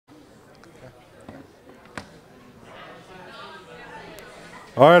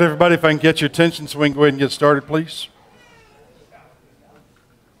All right, everybody, if I can get your attention so we can go ahead and get started, please.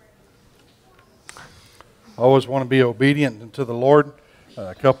 I always want to be obedient to the Lord.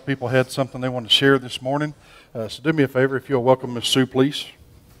 A couple people had something they want to share this morning. So do me a favor, if you'll welcome Miss Sue, please.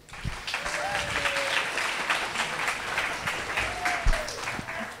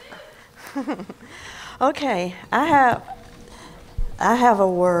 Okay, I have a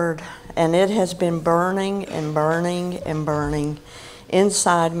word, and it has been burning and burning and burning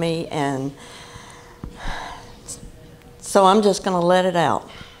inside me, and so I'm just going to let it out.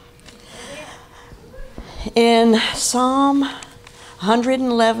 In Psalm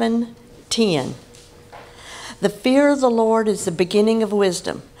 111:10, the fear of the Lord is the beginning of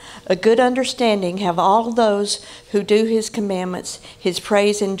wisdom. A good understanding have all those who do his commandments. His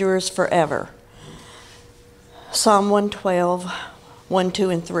praise endures forever. Psalm 112, 1, 2,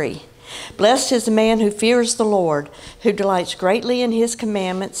 and 3. Blessed is the man who fears the Lord, who delights greatly in his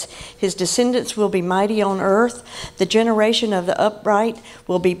commandments. His descendants will be mighty on earth. The generation of the upright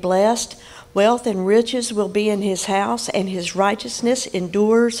will be blessed. Wealth and riches will be in his house, and his righteousness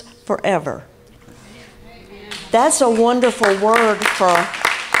endures forever. That's a wonderful word for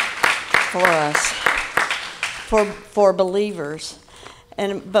us, for believers.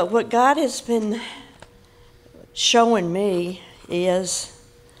 But what God has been showing me is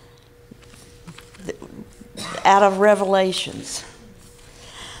out of Revelations.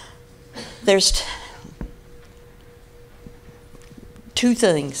 There's two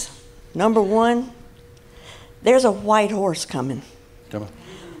things. Number one, there's a white horse coming. Come on.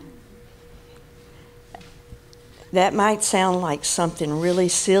 That might sound like something really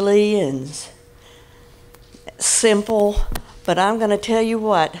silly and simple, but I'm going to tell you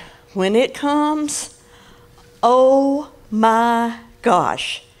what, when it comes, oh my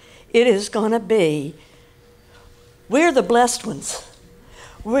gosh, it is going to be, we're the blessed ones.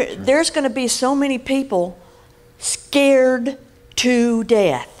 There's going to be so many people scared to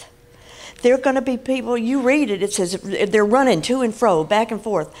death. There are going to be people, you read it, it says they're running to and fro, back and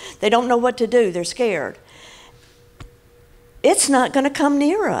forth. They don't know what to do, they're scared. It's not going to come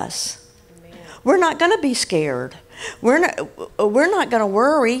near us. Amen. We're not going to be scared. We're not going to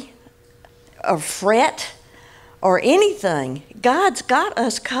worry or fret or anything. God's got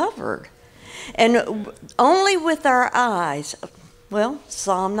us covered. And only with our eyes, well,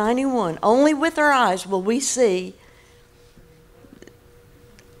 Psalm 91, only with our eyes will we see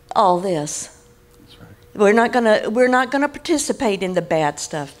all this. That's right. We're not gonna participate in the bad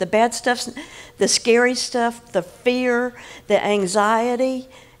stuff. The bad stuff, the scary stuff, the fear, the anxiety,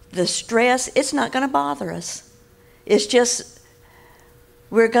 the stress, it's not gonna bother us. It's just,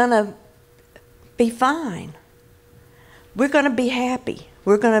 we're gonna be fine. We're gonna be happy.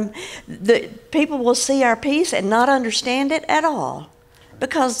 People will see our peace and not understand it at all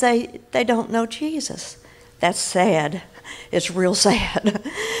because they don't know Jesus. That's sad. It's real sad.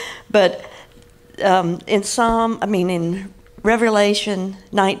 But in Revelation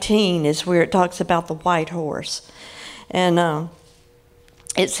 19 is where it talks about the white horse. And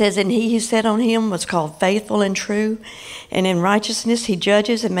it says, and he who sat on him was called faithful and true, and in righteousness he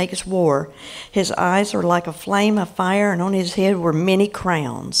judges and makes war. His eyes are like a flame of fire, and on his head were many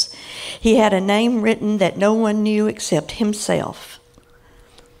crowns. He had a name written that no one knew except himself.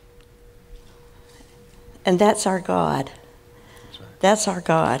 And that's our God. That's our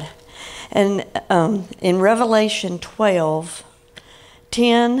God. And in Revelation 12,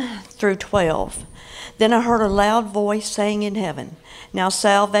 10 through 12, then I heard a loud voice saying in heaven, now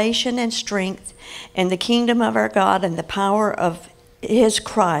salvation and strength and the kingdom of our God and the power of his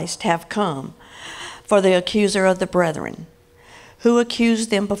Christ have come. For the accuser of the brethren, who accused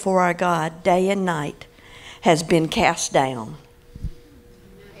them before our God day and night, has been cast down.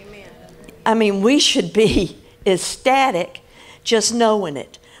 Amen. I mean, we should be ecstatic just knowing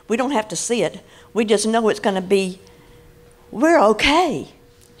it. We don't have to see it. We just know it's going to be, we're okay.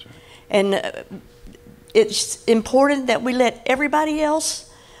 Right. And it's important that we let everybody else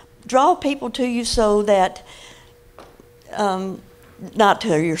draw people to you so that, not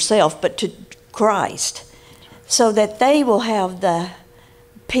to yourself, but to Christ, so that they will have the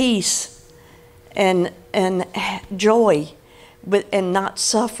peace and joy and not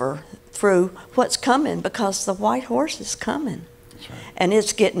suffer through what's coming, because the white horse is coming. That's right. And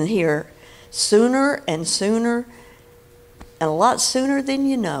it's getting here sooner and sooner, and a lot sooner than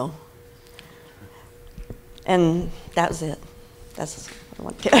you know. And that was it. That's what I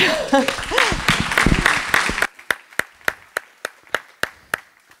want to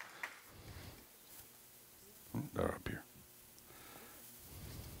They're up here.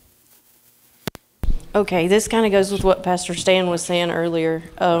 Okay, this kind of goes with what Pastor Stan was saying earlier.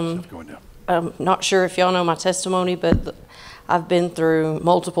 Going down. I'm not sure if y'all know my testimony, but I've been through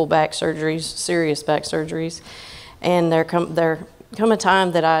multiple back surgeries, serious back surgeries, and there come a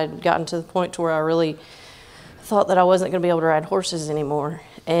time that I'd gotten to the point to where I really thought that I wasn't going to be able to ride horses anymore,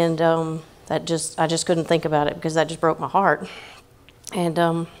 and I just couldn't think about it because that just broke my heart.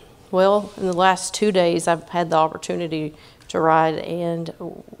 And well, in the last 2 days, I've had the opportunity to ride, and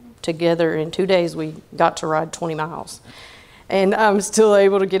together in 2 days we got to ride 20 miles. And I'm still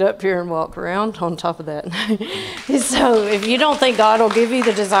able to get up here and walk around on top of that. So if you don't think God will give you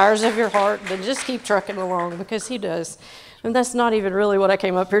the desires of your heart, then just keep trucking along, because he does. And that's not even really what I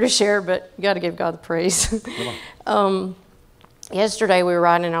came up here to share, but you got to give God the praise. Yesterday we were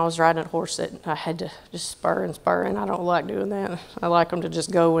riding, and I was riding a horse that I had to just spur, and I don't like doing that. I like them to just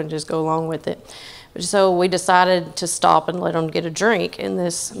go along with it. So we decided to stop and let them get a drink in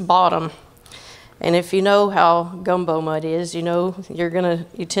this bottom. And if you know how gumbo mud is, you know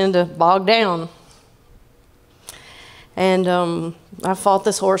you tend to bog down. And I fought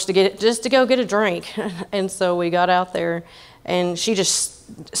this horse to go get a drink. And so we got out there, and she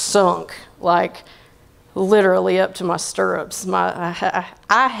just sunk, like literally up to my stirrups. I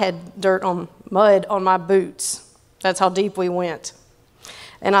had mud on my boots. That's how deep we went.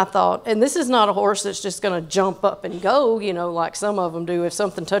 And I thought, and this is not a horse that's just going to jump up and go, like some of them do. If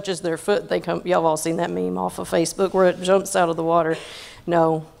something touches their foot, they come. Y'all all seen that meme off of Facebook where it jumps out of the water.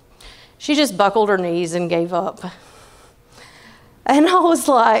 No, she just buckled her knees and gave up. And I was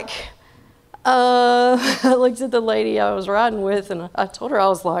like, I looked at the lady I was riding with, and I told her, I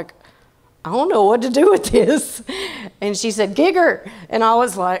was like, I don't know what to do with this. And she said, "Gigger." And I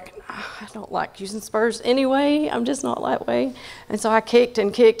was like, I don't like using spurs anyway. I'm just not that way. And so I kicked,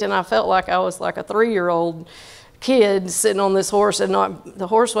 and I felt like I was like a 3-year-old kid sitting on this horse, and the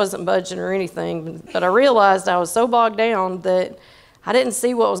horse wasn't budging or anything. But I realized I was so bogged down that I didn't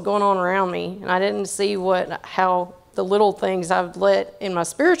see what was going on around me, and I didn't see how the little things I've let in my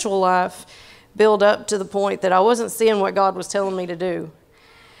spiritual life build up to the point that I wasn't seeing what God was telling me to do.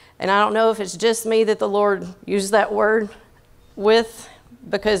 And I don't know if it's just me that the Lord used that word with,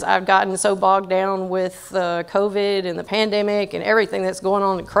 because I've gotten so bogged down with COVID and the pandemic and everything that's going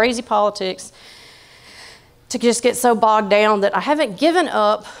on in crazy politics, to just get so bogged down that I haven't given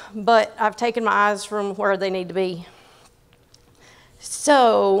up, but I've taken my eyes from where they need to be.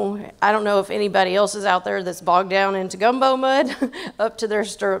 So I don't know if anybody else is out there that's bogged down into gumbo mud up to their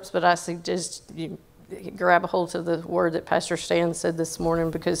stirrups, but I suggest you grab a hold of the word that Pastor Stan said this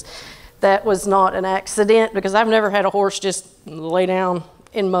morning, because that was not an accident, because I've never had a horse just lay down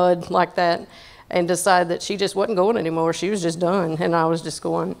in mud like that and decide that she just wasn't going anymore. She was just done. And I was just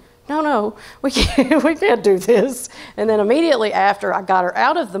going, no, we can't do this. And then immediately after I got her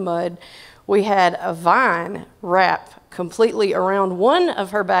out of the mud, we had a vine wrap completely around one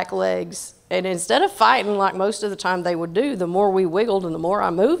of her back legs. And instead of fighting like most of the time they would do, the more we wiggled and the more I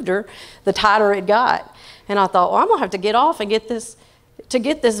moved her, the tighter it got. And I thought, well, I'm going to have to get off and get this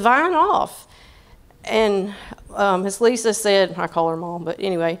vine off. And Miss Lisa said, I call her Mom, but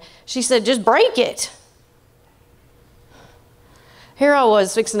anyway, she said, just break it. Here I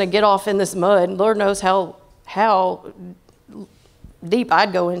was fixing to get off in this mud. Lord knows how deep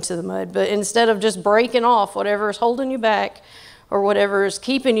I'd go into the mud. But instead of just breaking off whatever is holding you back or whatever is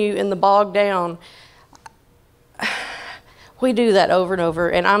keeping you in the bog down, we do that over and over.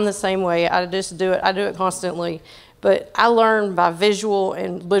 And I'm the same way. I do it constantly. But I learn by visual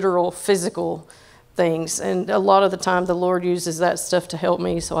and literal physical things. And a lot of the time the Lord uses that stuff to help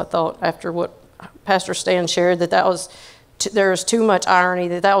me. So I thought, after what Pastor Stan shared, there was too much irony,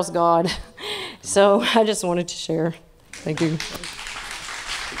 that was God. So I just wanted to share. Thank you.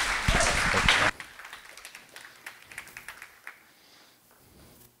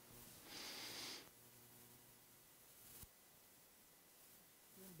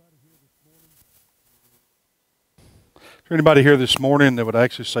 Is there anybody here this morning that would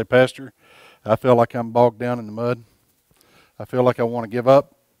actually say, Pastor, I feel like I'm bogged down in the mud. I feel like I want to give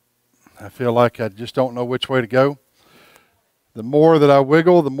up. I feel like I just don't know which way to go. The more that I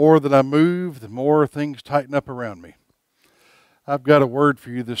wiggle, the more that I move, the more things tighten up around me. I've got a word for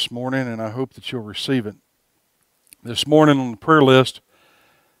you this morning, and I hope that you'll receive it. This morning on the prayer list,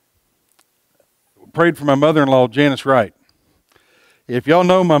 I prayed for my mother-in-law, Janice Wright. If y'all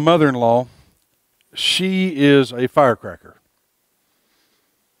know my mother-in-law, she is a firecracker.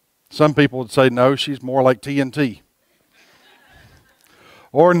 Some people would say, no, she's more like TNT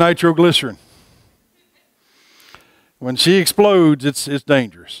or nitroglycerin. When she explodes, it's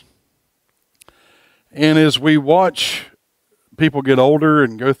dangerous. And as we watch people get older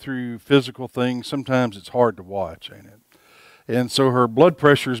and go through physical things, sometimes it's hard to watch, ain't it? And so her blood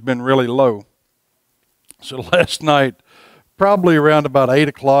pressure has been really low. So last night, probably around about 8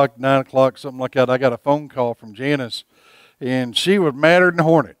 o'clock, 9 o'clock, something like that, I got a phone call from Janice, and she was madder than a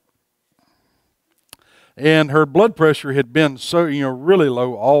hornet. And her blood pressure had been so, really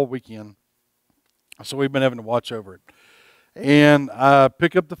low all weekend. So we've been having to watch over it. And I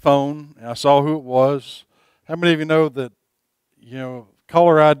pick up the phone, and I saw who it was. How many of you know that,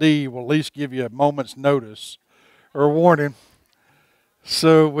 caller ID will at least give you a moment's notice or warning?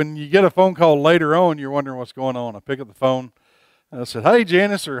 So when you get a phone call later on, you're wondering what's going on. I pick up the phone, and I said, "Hey,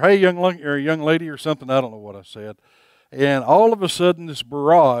 Janice," or "Hey, young lady," or something. I don't know what I said. And all of a sudden, this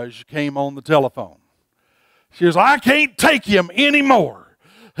barrage came on the telephone. She goes, "I can't take him anymore.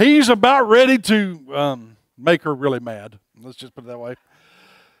 He's about ready to," make her really mad. Let's just put it that way.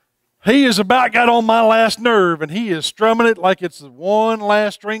 "He is about got on my last nerve, and he is strumming it like it's the one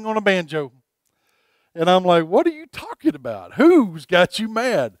last string on a banjo." And I'm like, "What are you talking about? Who's got you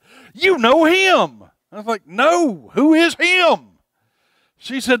mad?" "You know him." I was like, "No, who is him?"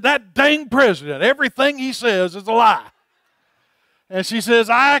 She said, "That dang president. Everything he says is a lie." And she says,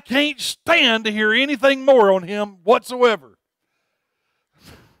 "I can't stand to hear anything more on him whatsoever."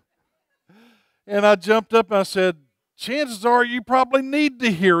 And I jumped up and I said, "Chances are you probably need to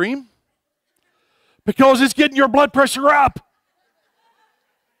hear him because it's getting your blood pressure up."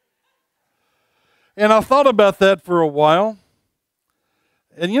 And I thought about that for a while.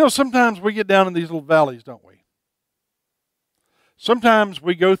 And sometimes we get down in these little valleys, don't we? Sometimes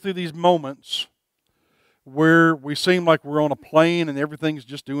we go through these moments where we seem like we're on a plane and everything's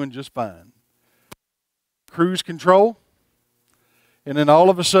just doing just fine. Cruise control. And then all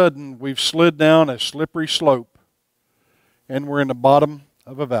of a sudden, we've slid down a slippery slope and we're in the bottom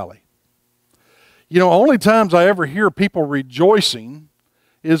of a valley. Only times I ever hear people rejoicing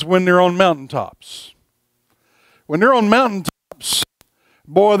is when they're on mountaintops. When they're on mountaintops,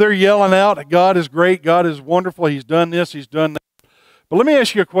 boy, they're yelling out, "God is great, God is wonderful, He's done this, He's done that." But let me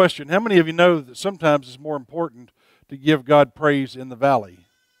ask you a question. How many of you know that sometimes it's more important to give God praise in the valley?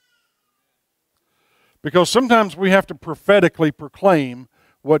 Because sometimes we have to prophetically proclaim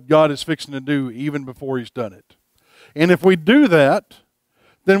what God is fixing to do even before He's done it. And if we do that,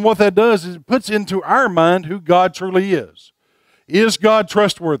 then what that does is it puts into our mind who God truly is. Is God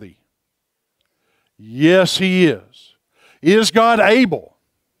trustworthy? Yes, He is. Is God able?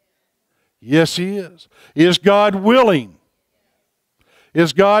 Yes, He is. Is God willing?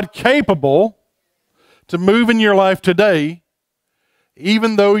 Is God capable to move in your life today,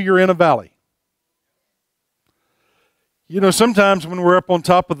 even though you're in a valley? Sometimes when we're up on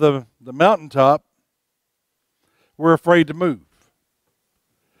top of the mountaintop, we're afraid to move.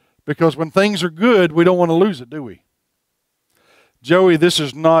 Because when things are good, we don't want to lose it, do we? Joey, this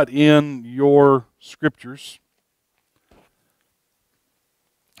is not in your scriptures.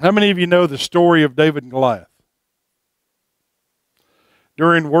 How many of you know the story of David and Goliath?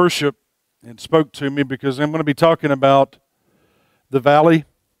 During worship, it spoke to me because I'm going to be talking about the valley.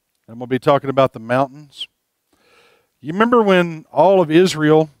 I'm going to be talking about the mountains. You remember when all of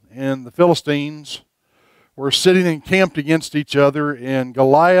Israel and the Philistines were sitting encamped against each other, and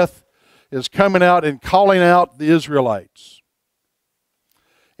Goliath is coming out and calling out the Israelites?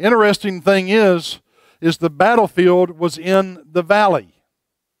 Interesting thing is the battlefield was in the valley.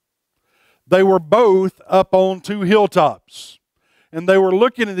 They were both up on two hilltops, and they were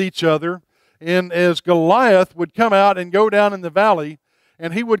looking at each other, and as Goliath would come out and go down in the valley,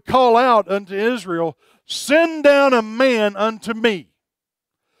 and he would call out unto Israel, "Send down a man unto me.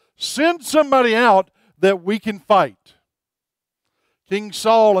 Send somebody out that we can fight." King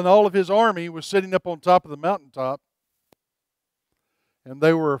Saul and all of his army was sitting up on top of the mountaintop, and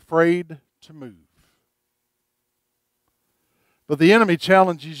they were afraid to move. But the enemy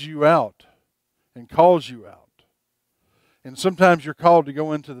challenges you out and calls you out. And sometimes you're called to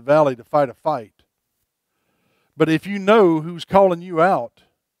go into the valley to fight a fight. But if you know who's calling you out,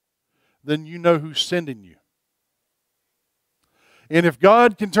 then you know who's sending you. And if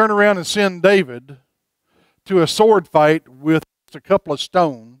God can turn around and send David to a sword fight with just a couple of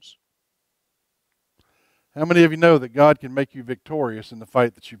stones, how many of you know that God can make you victorious in the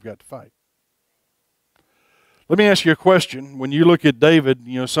fight that you've got to fight? Let me ask you a question. When you look at David,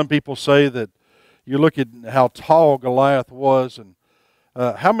 some people say that you look at how tall Goliath was, and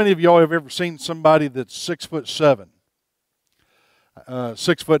how many of y'all have ever seen somebody that's 6'7",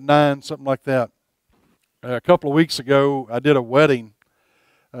 6'9", something like that? A couple of weeks ago, I did a wedding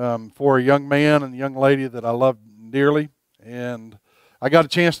for a young man and a young lady that I love dearly, and I got a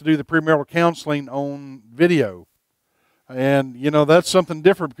chance to do the premarital counseling on video. And, you know, that's something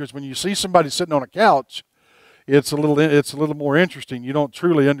different, because when you see somebody sitting on a couch, it's a little more interesting. You don't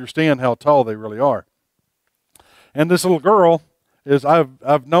truly understand how tall they really are. And this little girl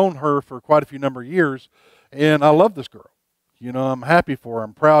I've known her for quite a few number of years, and I love this girl. You know, I'm happy for her.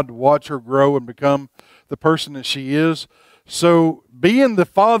 I'm proud to watch her grow and become the person that she is. So, being the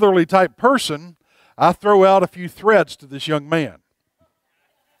fatherly type person, I throw out a few threats to this young man.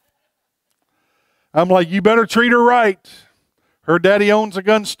 I'm like, you better treat her right. Her daddy owns a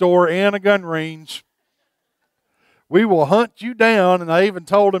gun store and a gun range. We will hunt you down. And I even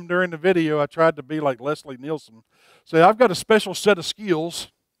told him during the video, I tried to be like Leslie Nielsen. Say, I've got a special set of skills.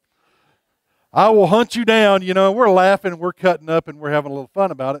 I will hunt you down. You know, we're laughing, we're cutting up, and we're having a little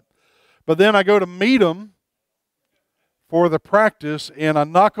fun about it. But then I go to meet him for the practice, and I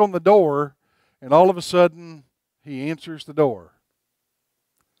knock on the door, and all of a sudden, he answers the door.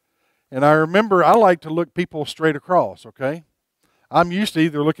 And I remember I like to look people straight across, okay? I'm used to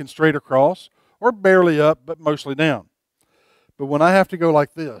either looking straight across or barely up, but mostly down. But when I have to go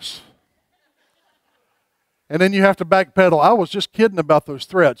like this, and then you have to backpedal, I was just kidding about those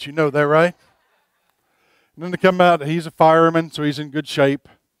threats, you know that, right? And then to come out, he's a fireman, so he's in good shape,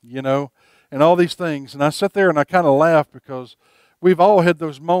 you know, and all these things. And I sit there and I kind of laugh, because we've all had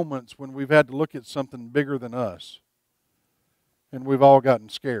those moments when we've had to look at something bigger than us. And we've all gotten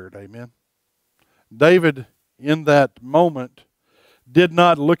scared, amen? David, in that moment, did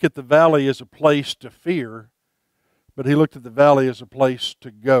not look at the valley as a place to fear, but he looked at the valley as a place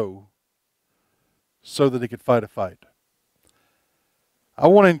to go so that he could fight a fight. I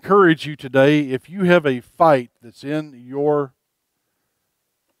want to encourage you today, if you have a fight that's in your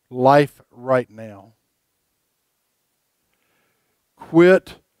life right now,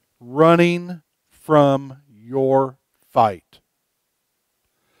 quit running from your fight.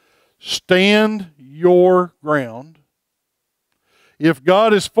 Stand your ground. If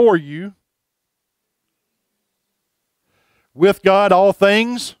God is for you, with God all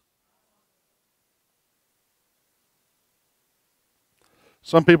things.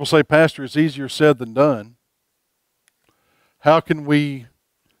 Some people say, Pastor, it's easier said than done. How can we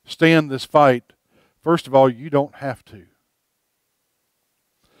stand this fight? First of all, you don't have to.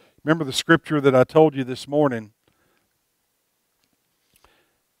 Remember the scripture that I told you this morning?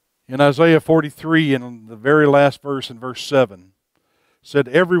 In Isaiah 43, in the very last verse, in verse 7, said,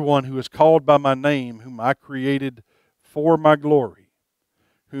 everyone who is called by my name, whom I created for my glory,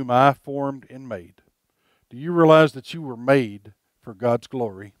 whom I formed and made. Do you realize that you were made for God's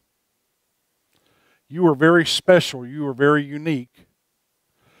glory? You are very special. You are very unique.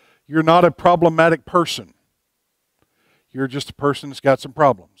 You're not a problematic person. You're just a person that's got some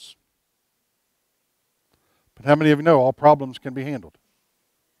problems. But how many of you know all problems can be handled?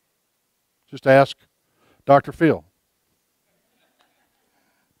 Just ask Dr. Phil.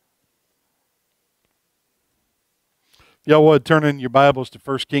 Y'all would turn in your Bibles to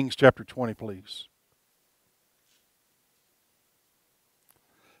 1 Kings chapter 20, please.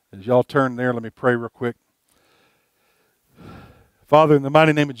 As y'all turn there, let me pray real quick. Father, in the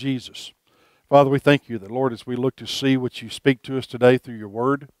mighty name of Jesus, Father, we thank you that, Lord, as we look to see what you speak to us today through your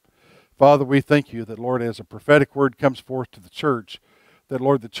word, Father, we thank you that, Lord, as a prophetic word comes forth to the church, that,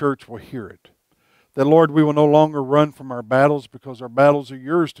 Lord, the church will hear it. That, Lord, we will no longer run from our battles, because our battles are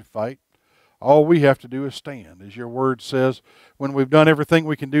yours to fight. All we have to do is stand. As your word says, when we've done everything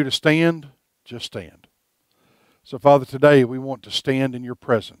we can do to stand, just stand. So, Father, today we want to stand in your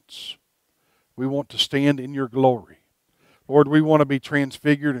presence. We want to stand in your glory. Lord, we want to be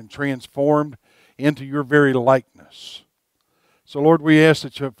transfigured and transformed into your very likeness. So, Lord, we ask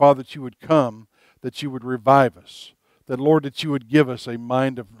that, Father, that you would come, that you would revive us, that, Lord, that you would give us a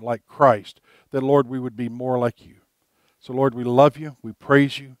mind of like Christ, that, Lord, we would be more like you. So, Lord, we love you. We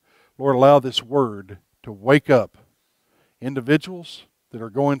praise you. Lord, allow this word to wake up individuals that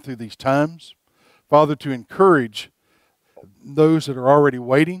are going through these times. Father, to encourage those that are already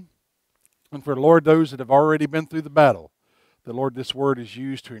waiting. And for, Lord, those that have already been through the battle, that, Lord, this word is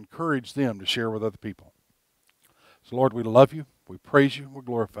used to encourage them to share with other people. So, Lord, we love you. We praise you. We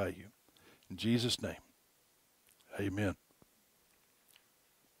glorify you. In Jesus' name, amen.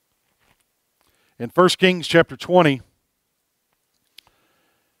 In 1 Kings chapter 20,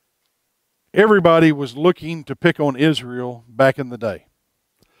 everybody was looking to pick on Israel back in the day.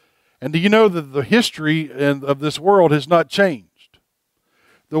 And do you know that the history of this world has not changed?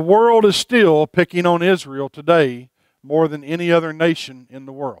 The world is still picking on Israel today more than any other nation in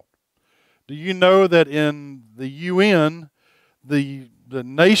the world. Do you know that in the UN, the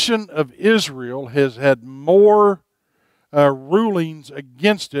nation of Israel has had more rulings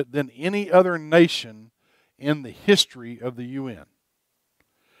against it than any other nation in the history of the UN.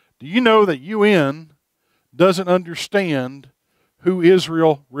 Do you know that UN doesn't understand who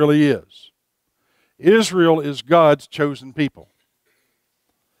Israel really is? Israel is God's chosen people.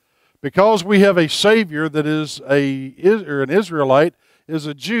 Because we have a Savior that is an Israelite, is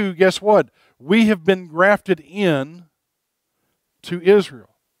a Jew, guess what? We have been grafted in to Israel.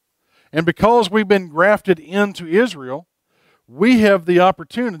 And because we've been grafted into Israel, we have the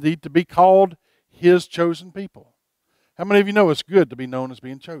opportunity to be called His chosen people. How many of you know it's good to be known as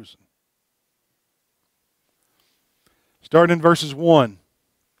being chosen? Starting in verses 1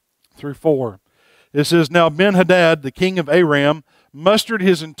 through 4. It says, Now Ben-Hadad, the king of Aram, mustered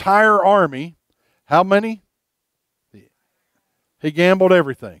his entire army. How many? He gambled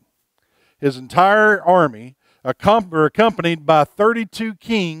everything. His entire army, accompanied by 32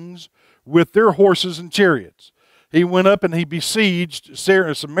 kings with their horses and chariots. He went up and he besieged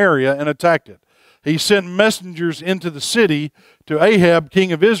Samaria and attacked it. He sent messengers into the city to Ahab,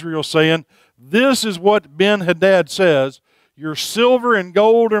 king of Israel, saying, This is what Ben-Hadad says, Your silver and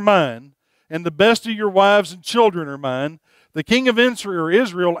gold are mine, and the best of your wives and children are mine. The king of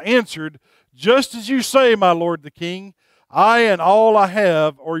Israel answered, Just as you say, my lord the king, I and all I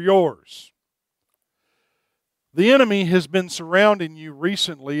have are yours. The enemy has been surrounding you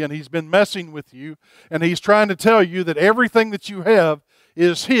recently, and he's been messing with you, and he's trying to tell you that everything that you have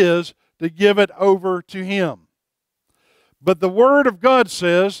is his, to give it over to him. But the Word of God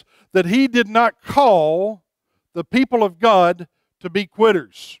says that He did not call the people of God to be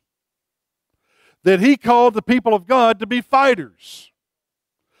quitters. That He called the people of God to be fighters.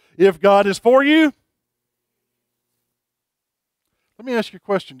 If God is for you, let me ask you a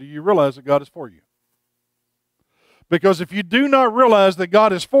question. Do you realize that God is for you? Because if you do not realize that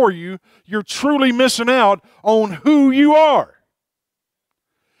God is for you, you're truly missing out on who you are.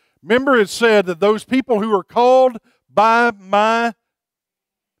 Remember, it said that those people who are called by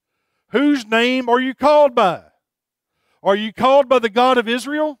whose name are you called by? Are you called by the God of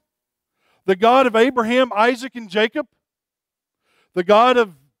Israel? The God of Abraham, Isaac, and Jacob? The God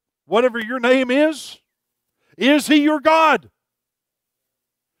of whatever your name is? Is He your God?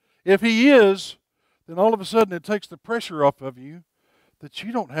 If He is, then all of a sudden it takes the pressure off of you that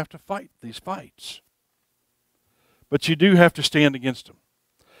you don't have to fight these fights. But you do have to stand against them.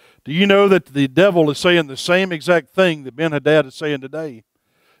 Do you know that the devil is saying the same exact thing that Ben-Hadad is saying today?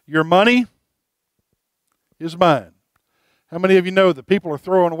 Your money is mine. How many of you know that people are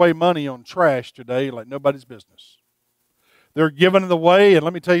throwing away money on trash today like nobody's business? They're giving it away, and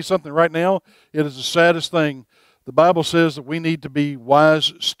let me tell you something right now, it is the saddest thing. The Bible says that we need to be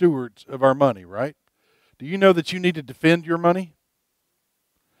wise stewards of our money, right? Do you know that you need to defend your money?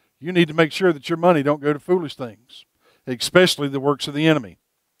 You need to make sure that your money don't go to foolish things, especially the works of the enemy.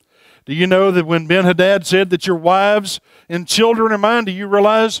 Do you know that when Ben-Hadad said that your wives and children are mine, do you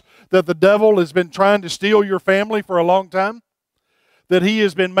realize that the devil has been trying to steal your family for a long time? That he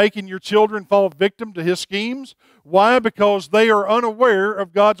has been making your children fall victim to his schemes? Why? Because they are unaware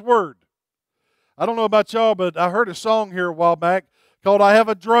of God's Word. I don't know about y'all, but I heard a song here a while back called I Have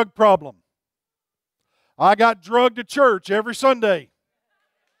a Drug Problem. I got drugged to church every Sunday.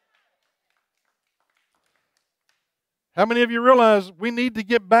 How many of you realize we need to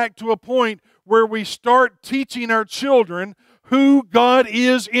get back to a point where we start teaching our children who God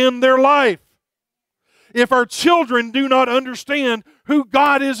is in their life? If our children do not understand who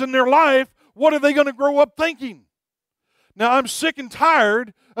God is in their life, what are they going to grow up thinking? Now, I'm sick and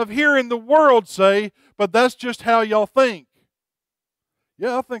tired of hearing the world say, but that's just how y'all think.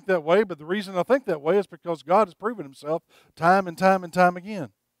 Yeah, I think that way, but the reason I think that way is because God has proven Himself time and time and time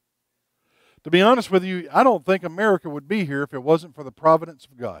again. To be honest with you, I don't think America would be here if it wasn't for the providence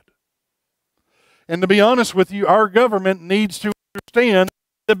of God. And to be honest with you, our government needs to understand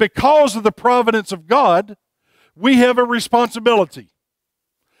that because of the providence of God, we have a responsibility.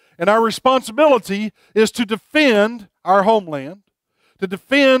 And our responsibility is to defend our homeland, to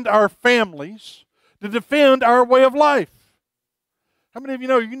defend our families, to defend our way of life. How many of you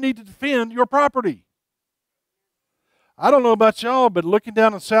know you need to defend your property? I don't know about y'all, but looking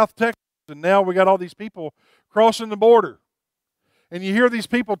down in South Texas, and now we got all these people crossing the border. And you hear these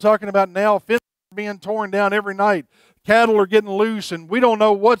people talking about now fences being torn down every night. Cattle are getting loose, and we don't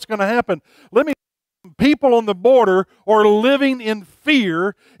know what's going to happen. People on the border are living in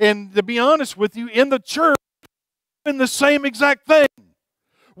fear, and to be honest with you, in the church, in the same exact thing.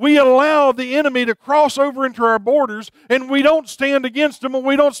 We allow the enemy to cross over into our borders, and we don't stand against them, and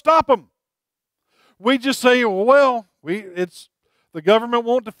we don't stop them. We just say, well, the government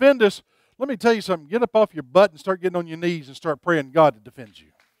won't defend us. Let me tell you something. Get up off your butt and start getting on your knees and start praying God to defend you.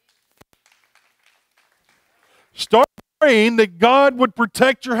 Start praying that God would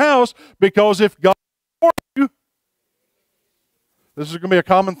protect your house, because if God is for you, this is going to be a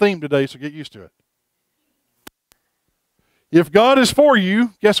common theme today, so get used to it. If God is for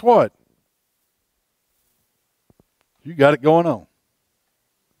you, guess what? You got it going on.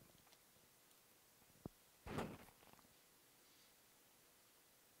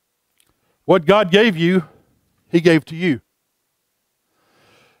 What God gave you, He gave to you.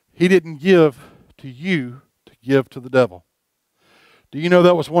 He didn't give to you to give to the devil. Do you know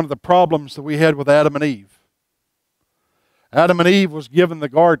that was one of the problems that we had with Adam and Eve? Adam and Eve was given the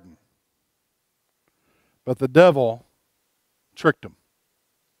garden, but the devil tricked them.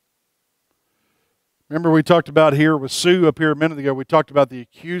 Remember we talked about here with Sue up here a minute ago, we talked about the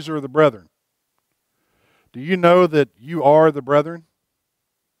accuser of the brethren. Do you know that you are the brethren?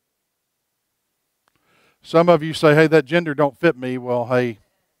 Some of you say, hey, that gender don't fit me. Well, hey,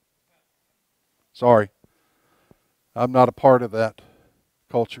 sorry. I'm not a part of that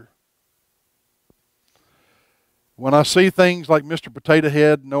culture. When I see things like Mr. Potato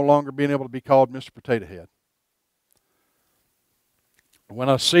Head no longer being able to be called Mr. Potato Head, when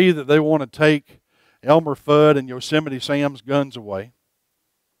I see that they want to take Elmer Fudd and Yosemite Sam's guns away,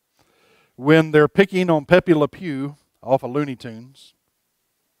 when they're picking on Pepe Le Pew off of Looney Tunes,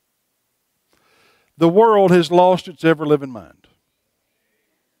 the world has lost its ever-living mind.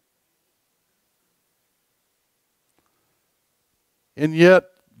 And yet,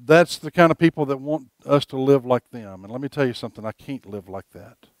 that's the kind of people that want us to live like them. And let me tell you something, I can't live like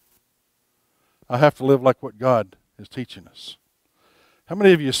that. I have to live like what God is teaching us. How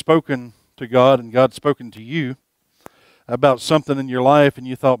many of you have spoken to God and God's spoken to you about something in your life and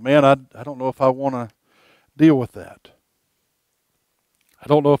you thought, man, I don't know if I want to deal with that. I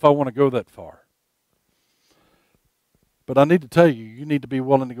don't know if I want to go that far. But I need to tell you, you need to be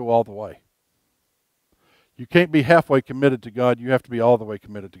willing to go all the way. You can't be halfway committed to God. You have to be all the way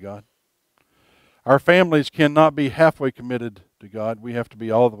committed to God. Our families cannot be halfway committed to God. We have to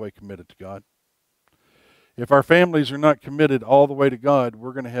be all the way committed to God. If our families are not committed all the way to God,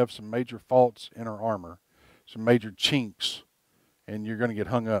 we're going to have some major faults in our armor, some major chinks, and you're going to get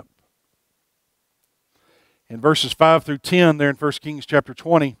hung up. In verses 5 through 10 there in 1 Kings chapter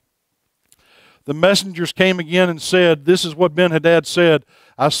 20, the messengers came again and said, this is what Ben-Hadad said,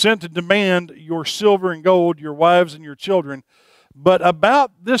 I sent to demand your silver and gold, your wives and your children, but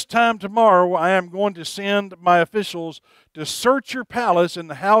about this time tomorrow I am going to send my officials to search your palace and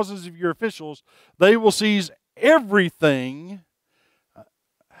the houses of your officials. They will seize everything.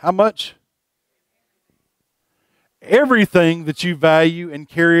 How much? Everything that you value and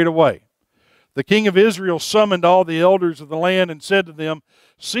carry it away. The king of Israel summoned all the elders of the land and said to them,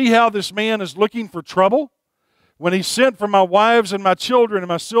 see how this man is looking for trouble? When he sent for my wives and my children and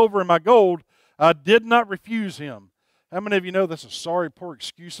my silver and my gold, I did not refuse him. How many of you know that's a sorry, poor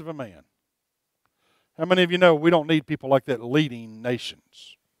excuse of a man? How many of you know we don't need people like that leading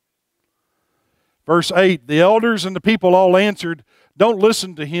nations? Verse 8, the elders and the people all answered, don't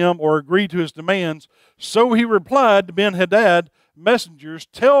listen to him or agree to his demands. So he replied to Ben-Hadad, messengers,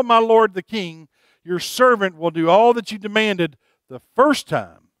 tell my lord the king, your servant will do all that you demanded the first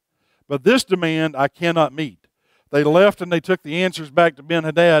time, but this demand I cannot meet. They left and they took the answers back to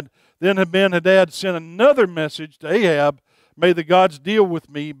Ben-Hadad. Then Ben-Hadad sent another message to Ahab, may the gods deal with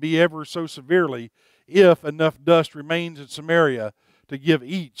me, be ever so severely, if enough dust remains in Samaria to give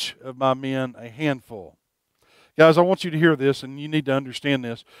each of my men a handful. Guys, I want you to hear this, and you need to understand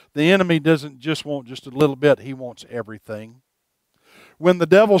this. The enemy doesn't just want just a little bit. He wants everything. When the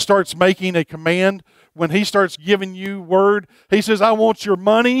devil starts making a command, when he starts giving you word, he says, I want your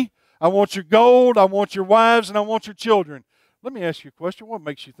money, I want your gold, I want your wives, and I want your children. Let me ask you a question. What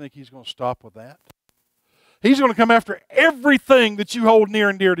makes you think he's going to stop with that? He's going to come after everything that you hold near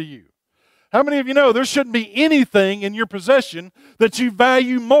and dear to you. How many of you know there shouldn't be anything in your possession that you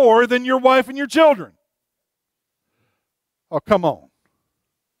value more than your wife and your children? Oh, come on.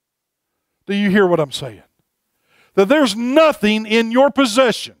 Do you hear what I'm saying? That there's nothing in your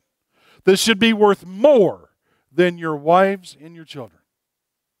possession that should be worth more than your wives and your children.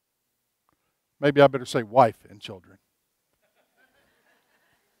 Maybe I better say wife and children.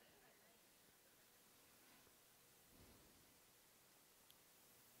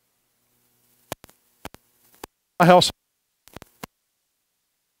 My house,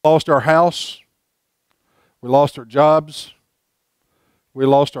 lost our house, we lost our jobs, we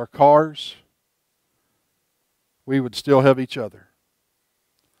lost our cars, we would still have each other.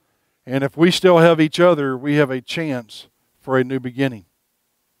 And if we still have each other, we have a chance for a new beginning.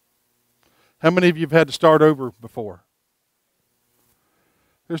 How many of you have had to start over before?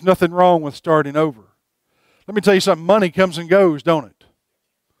 There's nothing wrong with starting over. Let me tell you something. Money comes and goes, don't it?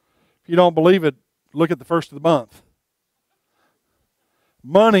 If you don't believe it, look at the first of the month.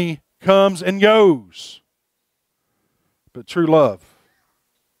 Money comes and goes. But true love,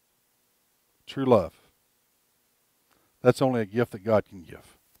 that's only a gift that God can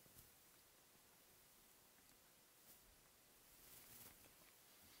give.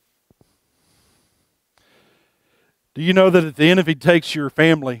 Do you know that at the end, if He takes your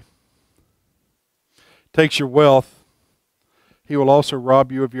family, takes your wealth, He will also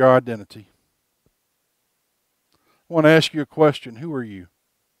rob you of your identity? I want to ask you a question. Who are you?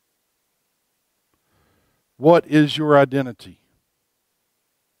 What is your identity?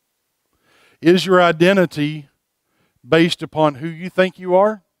 Is your identity based upon who you think you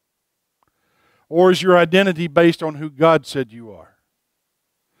are? Or is your identity based on who God said you are?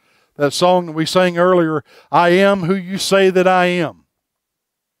 That song that we sang earlier, I am who you say that I am.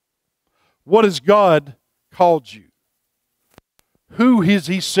 What has God called you? Who has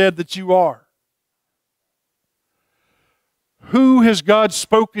He said that you are? Who has God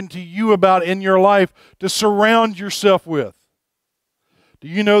spoken to you about in your life to surround yourself with? Do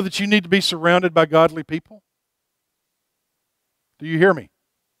you know that you need to be surrounded by godly people? Do you hear me?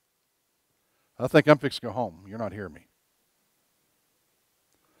 I think I'm fixing to go home. You're not hearing me.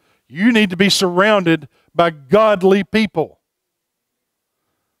 You need to be surrounded by godly people.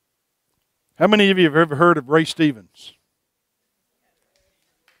 How many of you have ever heard of Ray Stevens?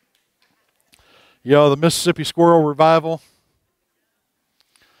 You know, the Mississippi Squirrel Revival.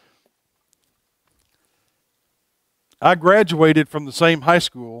 I graduated from the same high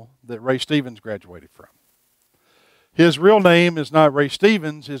school that Ray Stevens graduated from. His real name is not Ray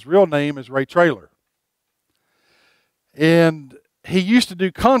Stevens. His real name is Ray Traylor. And he used to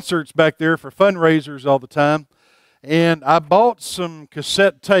do concerts back there for fundraisers all the time. And I bought some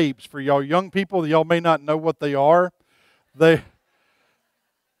cassette tapes for y'all young people. Y'all may not know what they are. They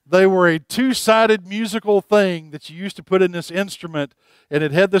were a two-sided musical thing that you used to put in this instrument, and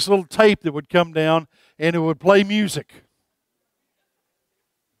it had this little tape that would come down, and it would play music.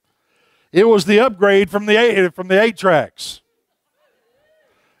 It was the upgrade from the 8 tracks.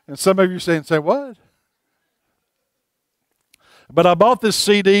 And some of you say, what? But I bought this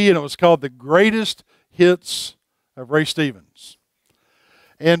CD, and it was called The Greatest Hits of Ray Stevens.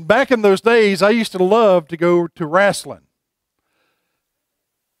 And back in those days, I used to love to go to wrestling.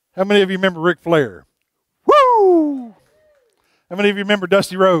 How many of you remember Ric Flair? Woo! How many of you remember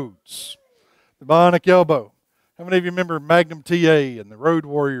Dusty Rhodes? The Bionic Elbow? How many of you remember Magnum TA and the Road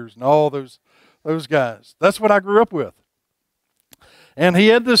Warriors and all those guys? That's what I grew up with. And he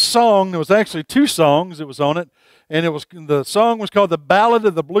had this song. There was actually 2 songs that was on it. And the song was called The Ballad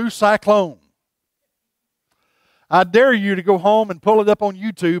of the Blue Cyclone. I dare you to go home and pull it up on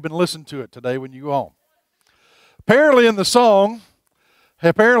YouTube and listen to it today when you go home. Apparently in the song,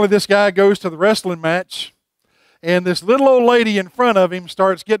 this guy goes to the wrestling match, and this little old lady in front of him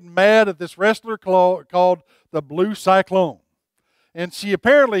starts getting mad at this wrestler called the Blue Cyclone. And she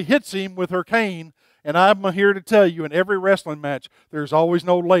apparently hits him with her cane, and I'm here to tell you, in every wrestling match, there's always an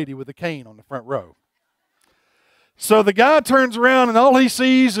old lady with a cane on the front row. So the guy turns around, and all he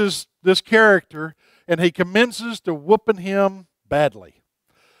sees is this character, and he commences to whooping him badly.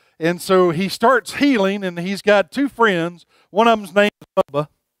 And so he starts healing, and he's got 2 friends. One of them's named Bubba.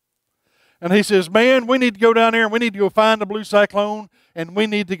 And he says, man, we need to go down there, and we need to go find the Blue Cyclone, and we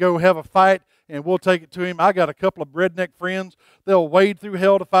need to go have a fight, and we'll take it to him. I got a couple of redneck friends. They'll wade through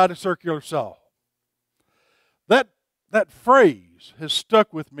hell to fight a circular saw. That phrase has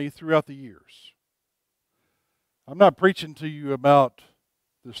stuck with me throughout the years. I'm not preaching to you about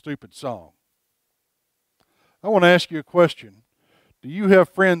the stupid song. I want to ask you a question. Do you have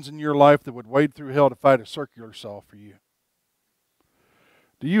friends in your life that would wade through hell to fight a circular saw for you?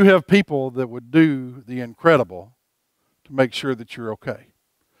 Do you have people that would do the incredible to make sure that you're okay?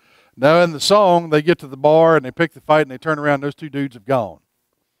 Now in the song, they get to the bar and they pick the fight and they turn around and those 2 dudes have gone.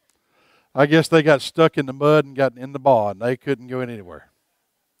 I guess they got stuck in the mud and got in the bar and they couldn't go anywhere.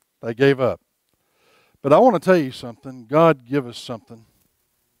 They gave up. But I want to tell you something. God gave us something.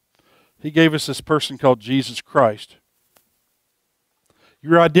 He gave us this person called Jesus Christ.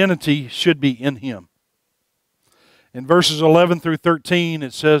 Your identity should be in Him. In verses 11 through 13,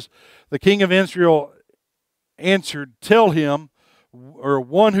 it says, the king of Israel answered, tell him, or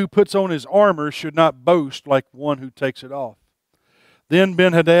one who puts on his armor should not boast like one who takes it off. Then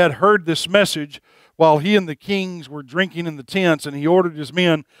Ben-Hadad heard this message while he and the kings were drinking in the tents, and he ordered his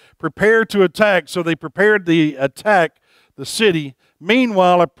men, prepare to attack. So they prepared to attack the city.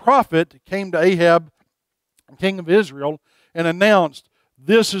 Meanwhile, a prophet came to Ahab, king of Israel, and announced,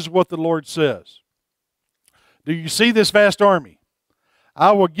 this is what the Lord says. Do you see this vast army?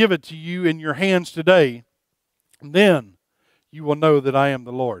 I will give it to you in your hands today. Then you will know that I am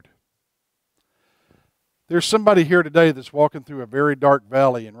the Lord. There's somebody here today that's walking through a very dark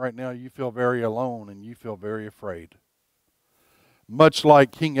valley, and right now you feel very alone and you feel very afraid. Much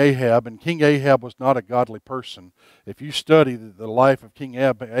like King Ahab, and King Ahab was not a godly person. If you study the life of King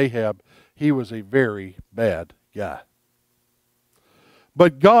Ahab, he was a very bad guy.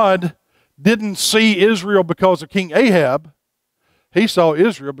 But God didn't see Israel because of King Ahab. He saw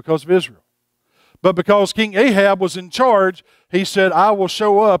Israel because of Israel. But because King Ahab was in charge, he said, I will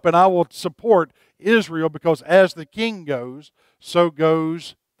show up and I will support Israel, because as the king goes, so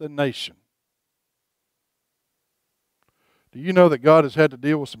goes the nation. Do you know that God has had to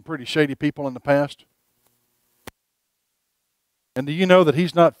deal with some pretty shady people in the past? And do you know that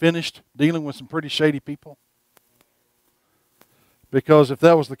He's not finished dealing with some pretty shady people? Because if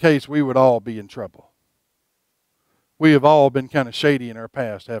that was the case, we would all be in trouble. We have all been kind of shady in our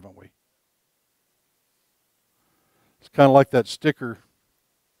past, haven't we? It's kind of like that sticker.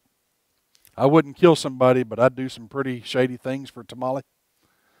 I wouldn't kill somebody, but I'd do some pretty shady things for tamale.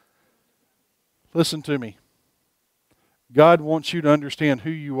 Listen to me. God wants you to understand who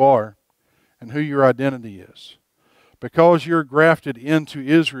you are and who your identity is. Because you're grafted into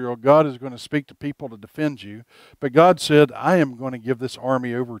Israel, God is going to speak to people to defend you. But God said, I am going to give this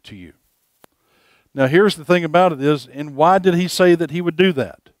army over to you. Now here's the thing about it is, and why did He say that He would do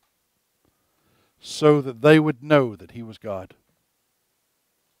that? So that they would know that He was God.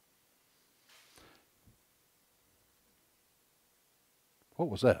 What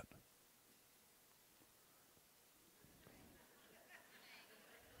was that?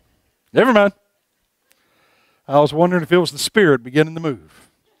 Never mind. I was wondering if it was the Spirit beginning to move.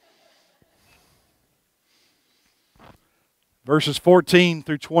 Verses 14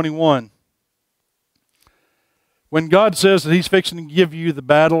 through 21. When God says that He's fixing to give you the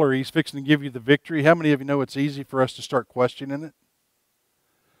battle or He's fixing to give you the victory, how many of you know it's easy for us to start questioning it?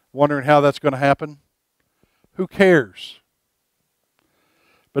 Wondering how that's going to happen? Who cares?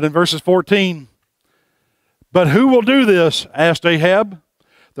 But in verses 14, but who will do this? Asked Ahab.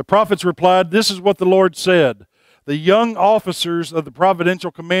 The prophets replied, this is what the Lord said. The young officers of the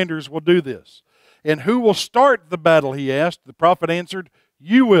providential commanders will do this. And who will start the battle, he asked. The prophet answered,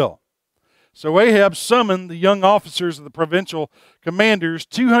 you will. So Ahab summoned the young officers of the provincial commanders,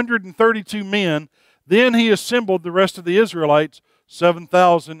 232 men. Then he assembled the rest of the Israelites,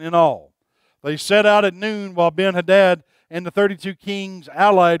 7,000 in all. They set out at noon while Ben-Hadad and the 32 kings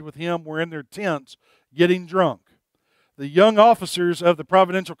allied with him were in their tents getting drunk. The young officers of the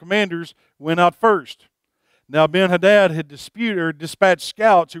providential commanders went out first. Now Ben-Hadad had dispatched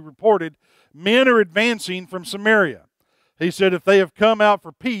scouts who reported, men are advancing from Samaria. He said, if they have come out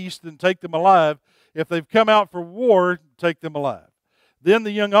for peace, then take them alive. If they've come out for war, take them alive. Then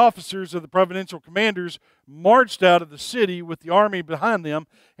the young officers of the providential commanders marched out of the city with the army behind them,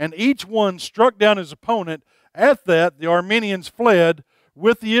 and each one struck down his opponent. At that, the Arameans fled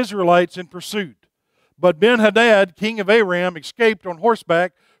with the Israelites in pursuit. But Ben-Hadad, king of Aram, escaped on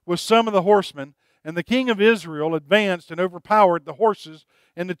horseback with some of the horsemen, and the king of Israel advanced and overpowered the horses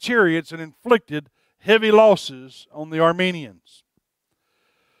and the chariots and inflicted heavy losses on the Arameans.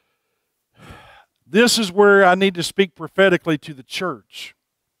 This is where I need to speak prophetically to the church.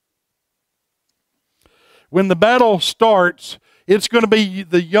 When the battle starts, it's going to be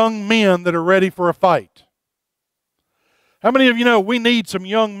the young men that are ready for a fight. How many of you know we need some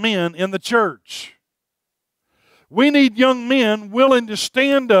young men in the church? We need young men willing to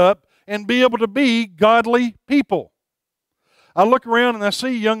stand up and be able to be godly people. I look around and I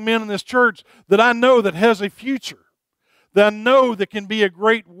see young men in this church that I know that has a future, that I know that can be a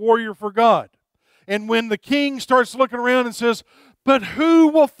great warrior for God. And when the king starts looking around and says, but who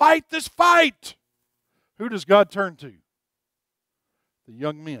will fight this fight? Who does God turn to? The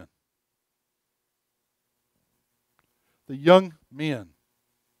young men. The young men.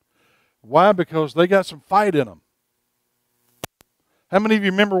 Why? Because they got some fight in them. How many of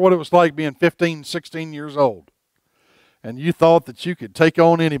you remember what it was like being 15, 16 years old? And you thought that you could take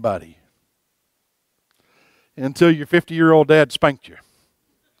on anybody until your 50-year-old dad spanked you.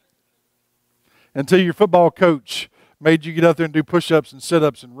 Until your football coach made you get out there and do push-ups and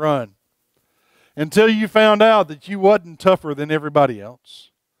sit-ups and run. Until you found out that you wasn't tougher than everybody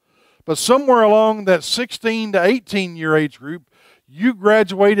else. But somewhere along that 16 to 18-year age group, you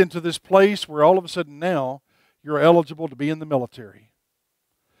graduate into this place where all of a sudden now you're eligible to be in the military.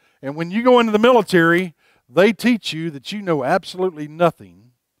 And when you go into the military, they teach you that you know absolutely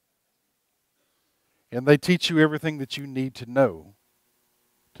nothing. And they teach you everything that you need to know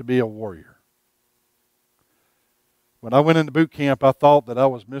to be a warrior. When I went into boot camp, I thought that I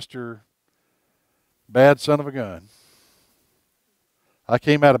was Mr. Bad Son of a Gun. I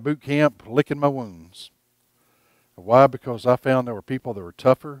came out of boot camp licking my wounds. Why? Because I found there were people that were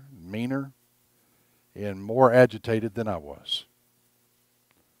tougher, meaner, and more agitated than I was.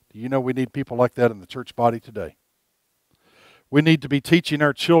 Do you know we need people like that in the church body today? We need to be teaching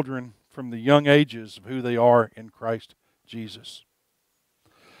our children from the young ages of who they are in Christ Jesus.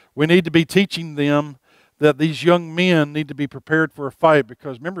 We need to be teaching them that these young men need to be prepared for a fight,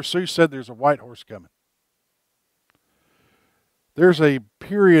 because remember, Sue said there's a white horse coming. There's a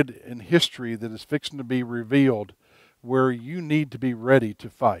period in history that is fixing to be revealed where you need to be ready to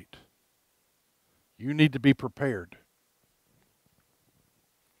fight. You need to be prepared.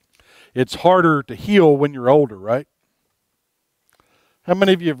 It's harder to heal when you're older, right? How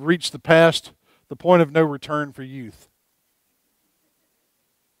many of you have reached the point of no return for youth?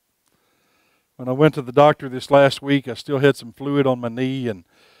 When I went to the doctor this last week, I still had some fluid on my knee, and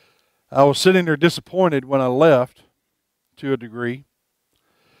I was sitting there disappointed when I left, to a degree,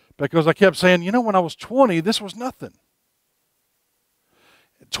 because I kept saying, when I was 20, this was nothing.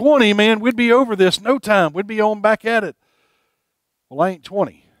 20, man, we'd be over this no time. We'd be on back at it. Well, I ain't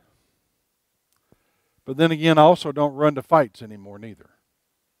 20. But then again, I also don't run to fights anymore neither.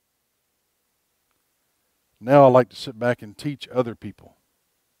 Now I like to sit back and teach other people.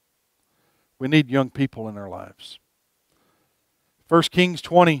 We need young people in our lives. 1 Kings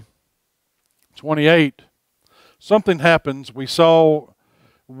 20:28. Something happens. We saw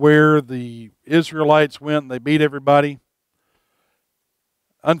where the Israelites went and they beat everybody.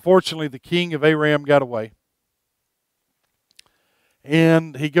 Unfortunately, the king of Aram got away.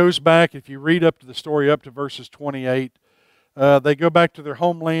 And he goes back, if you read up to the story, up to verses 28, they go back to their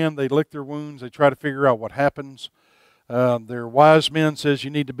homeland, they lick their wounds, they try to figure out what happens. Their wise men says you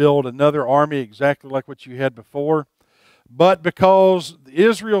need to build another army exactly like what you had before. But because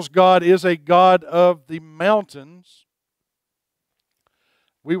Israel's God is a God of the mountains,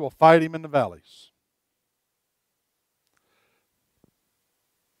 we will fight him in the valleys.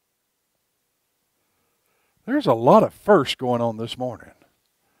 There's a lot of firsts going on this morning.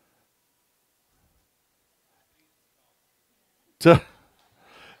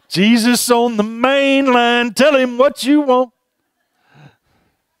 Jesus on the main line, tell him what you want.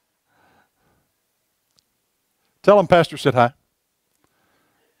 Tell him Pastor said hi.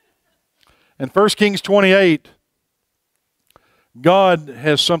 In 1 Kings 28, God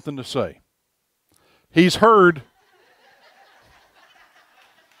has something to say. He's heard.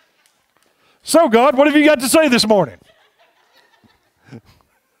 So, God, what have you got to say this morning?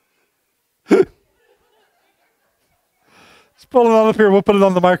 Let's pull it on up here. We'll put it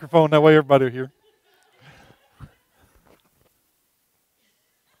on the microphone. That way everybody will hear.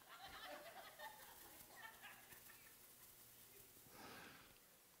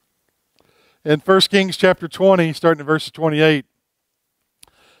 In 1 Kings chapter 20, starting at verse 28,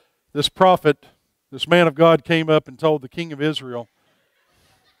 this prophet, this man of God, came up and told the king of Israel,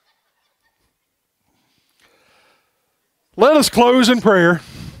 let us close in prayer.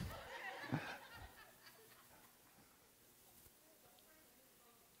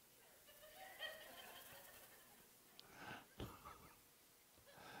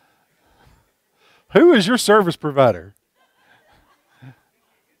 Who is your service provider?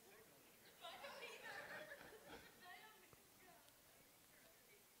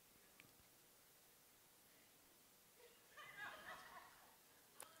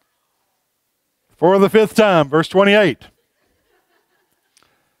 For the fifth time, verse 28.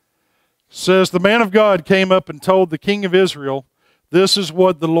 Says, the man of God came up and told the king of Israel, this is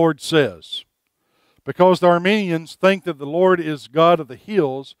what the Lord says. Because the Arameans think that the Lord is God of the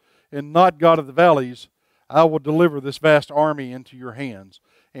hills and not God of the valleys, I will deliver this vast army into your hands,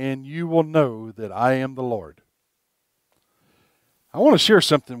 and you will know that I am the Lord. I want to share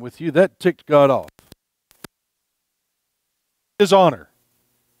something with you. That ticked God off. His honor.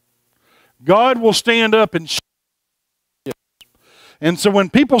 God will stand up and so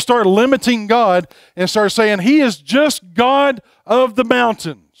when people start limiting God and start saying He is just God of the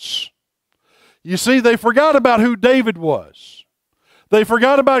mountains, you see, they forgot about who David was. They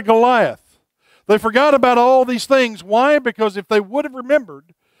forgot about Goliath. They forgot about all these things. Why? Because if they would have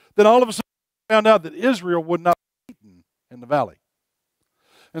remembered, then all of a sudden they found out that Israel would not be beaten in the valley.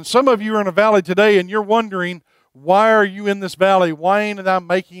 And some of you are in a valley today and you're wondering, why are you in this valley? Why ain't I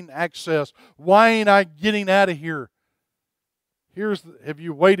making access? Why ain't I getting out of here? Have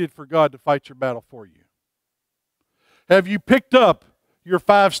you waited for God to fight your battle for you? Have you picked up your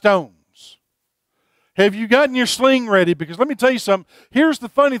 5 stones? Have you gotten your sling ready? Because let me tell you something. Here's the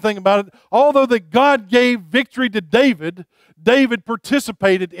funny thing about it. Although that God gave victory to David, David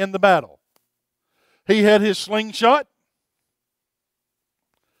participated in the battle. He had his slingshot.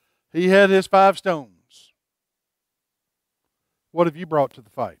 He had his 5 stones. What have you brought to the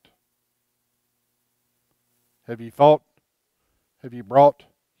fight? Have you fought? Have you brought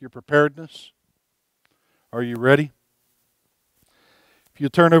your preparedness? Are you ready? If you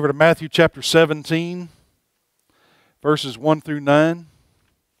turn over to Matthew chapter 17, verses 1 through 9.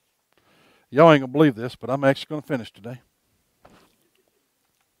 Y'all ain't going to believe this, but I'm actually going to finish today.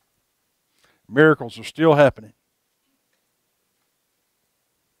 Miracles are still happening.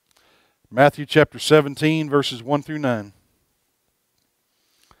 Matthew chapter 17, verses 1 through 9.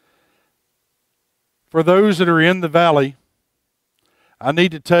 For those that are in the valley, I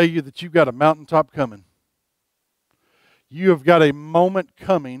need to tell you that you've got a mountaintop coming. You have got a moment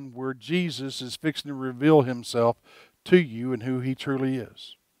coming where Jesus is fixing to reveal himself to you and who he truly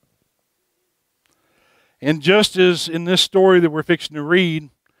is. And just as in this story that we're fixing to read,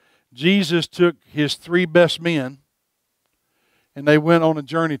 Jesus took his 3 best men and they went on a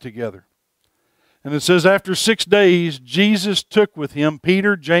journey together. And it says, after 6 days, Jesus took with him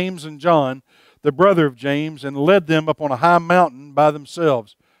Peter, James, and John, the brother of James, and led them up on a high mountain by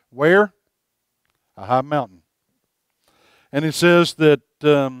themselves. Where? A high mountain. And it says that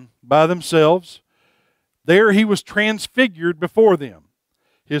by themselves, there he was transfigured before them.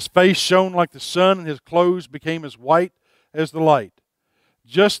 His face shone like the sun, and his clothes became as white as the light.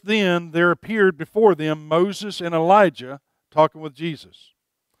 Just then there appeared before them Moses and Elijah talking with Jesus.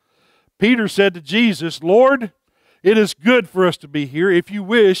 Peter said to Jesus, Lord, it is good for us to be here. If you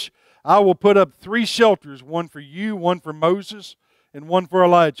wish, I will put up 3 shelters, one for you, one for Moses, and one for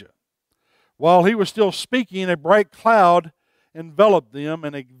Elijah. While he was still speaking, a bright cloud enveloped them,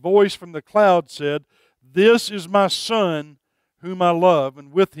 and a voice from the cloud said, This is my Son, whom I love,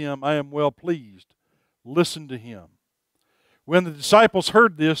 and with him I am well pleased. Listen to him. When the disciples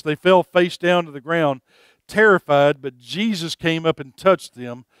heard this, they fell face down to the ground, terrified, but Jesus came up and touched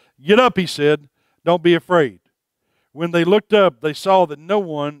them. Get up, he said. Don't be afraid. When they looked up, they saw that no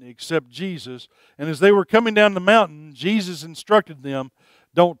one except Jesus, and as they were coming down the mountain, Jesus instructed them,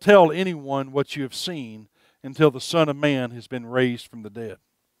 Don't tell anyone what you have seen until the Son of Man has been raised from the dead.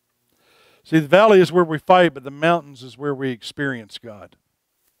 See, the valley is where we fight, but the mountains is where we experience God.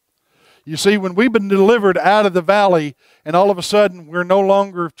 You see, when we've been delivered out of the valley, and all of a sudden we're no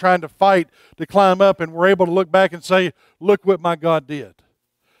longer trying to fight to climb up, and we're able to look back and say, Look what my God did.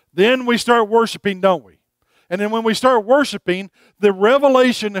 Then we start worshiping, don't we? And then when we start worshiping, the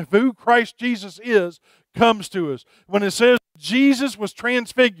revelation of who Christ Jesus is comes to us. When it says Jesus was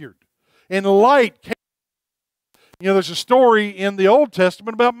transfigured and light came. You know, there's a story in the Old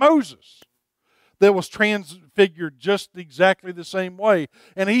Testament about Moses that was transfigured just exactly the same way.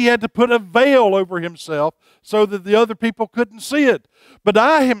 And he had to put a veil over himself so that the other people couldn't see it. But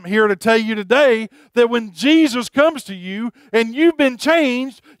I am here to tell you today that when Jesus comes to you and you've been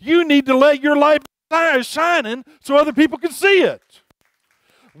changed, you need to let your light be shining so other people can see it.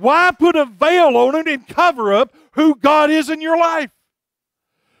 Why put a veil on it and cover up who God is in your life?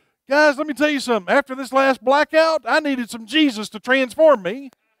 Guys, let me tell you something. After this last blackout, I needed some Jesus to transform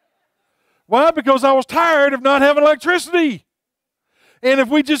me. Why? Because I was tired of not having electricity. And if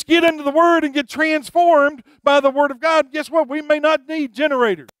we just get into the Word and get transformed by the Word of God, guess what? We may not need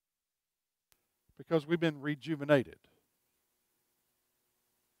generators because we've been rejuvenated.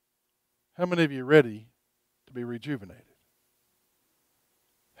 How many of you are ready to be rejuvenated?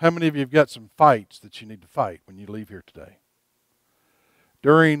 How many of you have got some fights that you need to fight when you leave here today?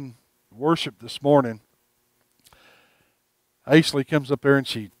 During worship this morning, Aisley comes up there and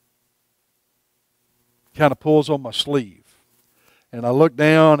she kind of pulls on my sleeve. And I look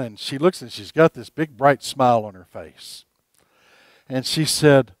down and she looks and she's got this big bright smile on her face. And she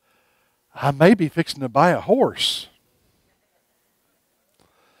said, I may be fixing to buy a horse.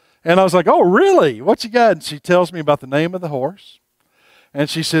 And I was like, oh, really? What you got? And she tells me about the name of the horse. And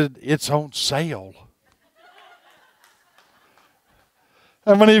she said, it's on sale.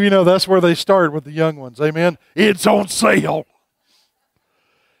 How many of you know that's where they start with the young ones? Amen? It's on sale.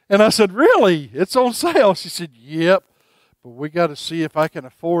 And I said, really? It's on sale? She said, yep. But we got to see if I can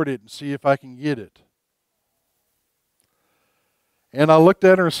afford it and see if I can get it. And I looked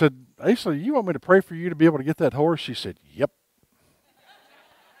at her and said, Ashley, you want me to pray for you to be able to get that horse? She said, yep.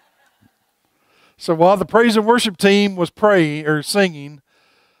 So while the praise and worship team was praying or singing,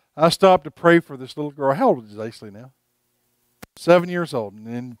 I stopped to pray for this little girl. How old is Ashley now? 7 years old. And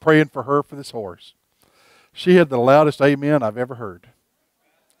then praying for her for this horse. She had the loudest amen I've ever heard.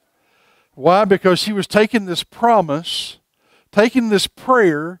 Why? Because she was taking this promise, taking this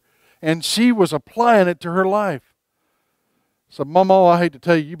prayer, and she was applying it to her life. So, Mama, I hate to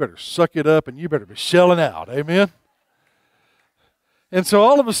tell you, you better suck it up and you better be shelling out. Amen? And so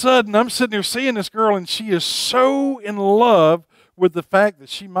all of a sudden, I'm sitting there seeing this girl, and she is so in love with the fact that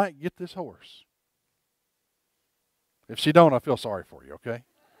she might get this horse. If she don't, I feel sorry for you, okay?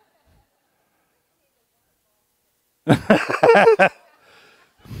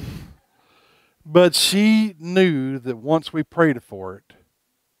 But she knew that once we prayed for it,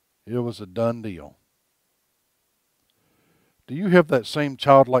 it was a done deal. Do you have that same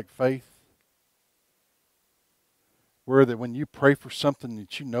childlike faith? Where that when you pray for something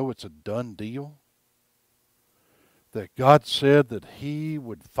that you know it's a done deal? That God said that He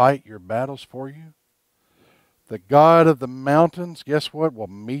would fight your battles for you? The God of the mountains, guess what, will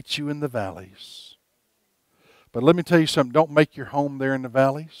meet you in the valleys. But let me tell you something, don't make your home there in the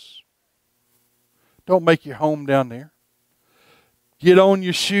valleys. Don't make your home down there. Get on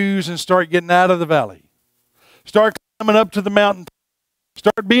your shoes and start getting out of the valley. Start climbing up to the mountain.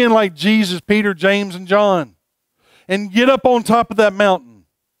 Start being like Jesus, Peter, James, and John. And get up on top of that mountain.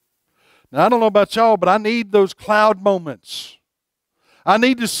 Now, I don't know about y'all, but I need those cloud moments. I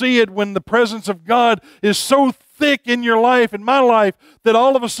need to see it when the presence of God is so thick in your life, in my life, that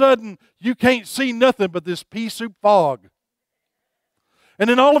all of a sudden you can't see nothing but this pea soup fog. And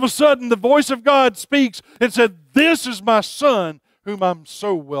then all of a sudden the voice of God speaks and said, "This is my Son whom I'm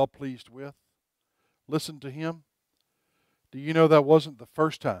so well pleased with. Listen to Him." Do you know that wasn't the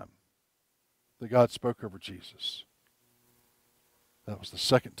first time that God spoke over Jesus? That was the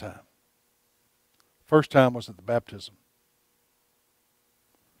second time. First time was at the baptism.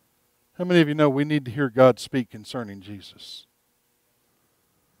 How many of you know we need to hear God speak concerning Jesus?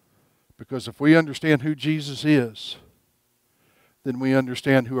 Because if we understand who Jesus is, then we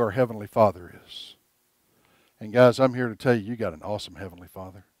understand who our Heavenly Father is. And guys, I'm here to tell you, you got an awesome Heavenly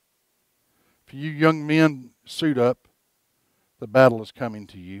Father. For you young men, suit up. The battle is coming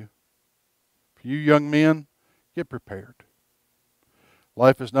to you. For you young men, get prepared.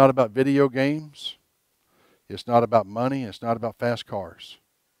 Life is not about video games. It's not about money. It's not about fast cars.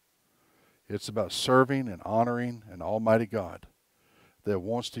 It's about serving and honoring an almighty God that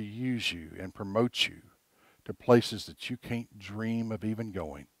wants to use you and promote you to places that you can't dream of even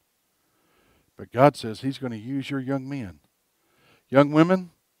going. But God says He's going to use your young men. Young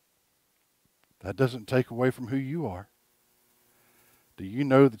women, that doesn't take away from who you are. Do you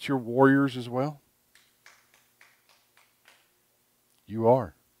know that you're warriors as well? You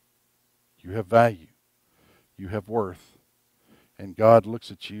are. You have value. You have worth. And God looks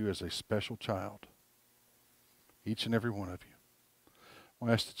at you as a special child. Each and every one of you. I want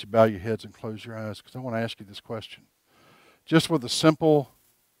to ask that you bow your heads and close your eyes, because I want to ask you this question. Just with a simple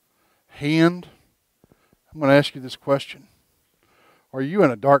hand, I'm going to ask you this question. Are you in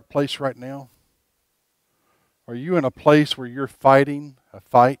a dark place right now? Are you in a place where you're fighting a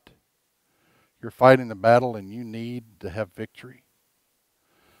fight? You're fighting a battle and you need to have victory?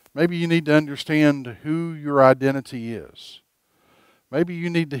 Maybe you need to understand who your identity is. Maybe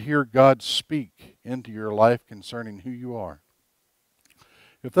you need to hear God speak into your life concerning who you are.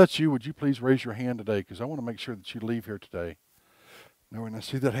 If that's you, would you please raise your hand today? Because I want to make sure that you leave here today knowing I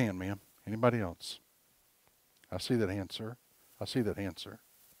see that hand, ma'am. Anybody else? I see that hand, sir. I see that hand, sir.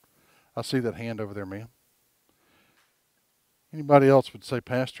 I see that hand over there, ma'am. Anybody else would say,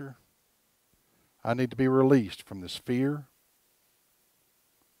 "Pastor, I need to be released from this fear,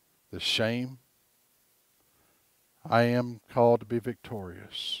 this shame. I am called to be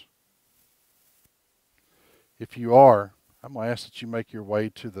victorious." If you are, I'm going to ask that you make your way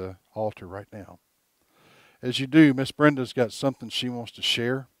to the altar right now. As you do, Miss Brenda's got something she wants to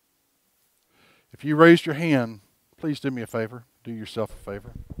share. If you raised your hand, please do me a favor. Do yourself a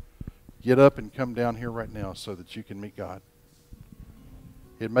favor. Get up and come down here right now so that you can meet God.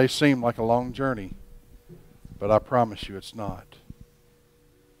 It may seem like a long journey, but I promise you it's not.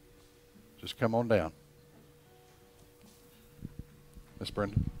 Just come on down. Miss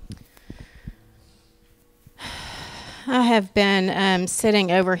Brenda. I have been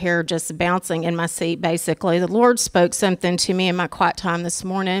sitting over here just bouncing in my seat, basically. The Lord spoke something to me in my quiet time this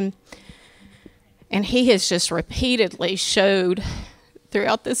morning, and He has just repeatedly showed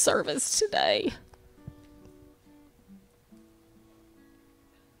throughout this service today.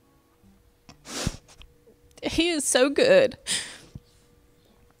 He is so good.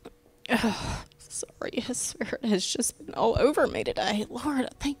 Oh, sorry, His Spirit has just been all over me today. Lord, I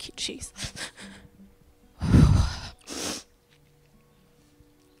thank you, Jesus.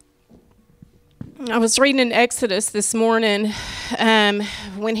 I was reading in Exodus this morning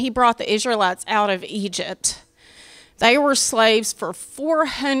when he brought the Israelites out of Egypt. They were slaves for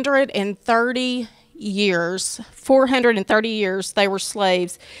 430 years. 430 years they were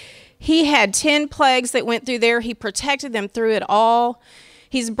slaves. He had 10 plagues that went through there. He protected them through it all.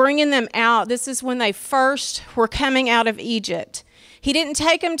 He's bringing them out. This is when they first were coming out of Egypt. He didn't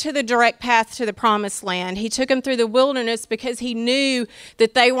take them to the direct path to the promised land. He took them through the wilderness because he knew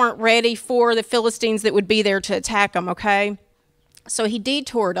that they weren't ready for the Philistines that would be there to attack them, okay? So he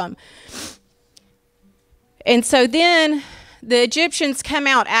detoured them. And so then the Egyptians come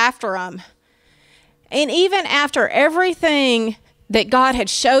out after them. And even after everything that God had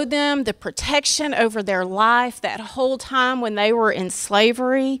showed them, the protection over their life that whole time when they were in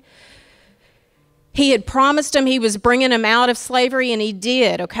slavery, he had promised them he was bringing them out of slavery, and he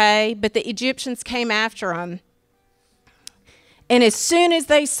did, okay? But the Egyptians came after them. And as soon as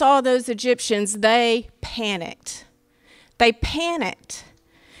they saw those Egyptians, they panicked. They panicked.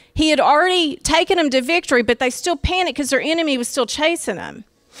 He had already taken them to victory, but they still panicked because their enemy was still chasing them.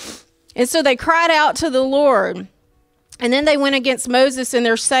 And so they cried out to the Lord. And then they went against Moses, and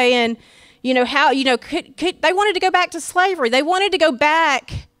they're saying, they wanted to go back to slavery. They wanted to go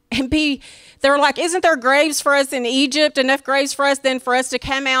back and they're like, isn't there graves for us in Egypt, enough graves for us then for us to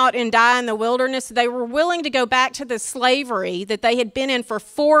come out and die in the wilderness? They were willing to go back to the slavery that they had been in for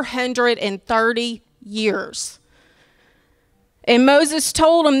 430 years. And Moses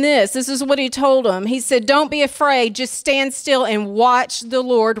told them this. This is what he told them. He said, don't be afraid. Just stand still and watch the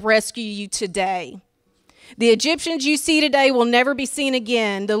Lord rescue you today. The Egyptians you see today will never be seen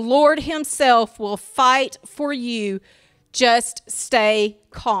again. The Lord himself will fight for you. Just stay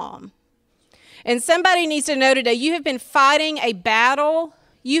calm. And somebody needs to know today, you have been fighting a battle.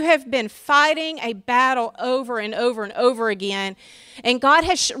 You have been fighting a battle over and over and over again. And God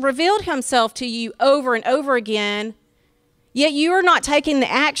has revealed himself to you over and over again, yet you are not taking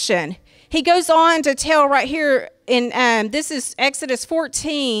the action. He goes on to tell right here, this is Exodus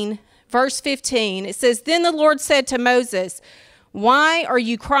 14, verse 15. It says, then the Lord said to Moses, why are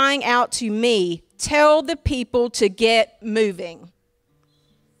you crying out to me? Tell the people to get moving.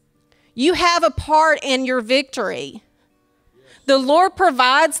 You have a part in your victory. The Lord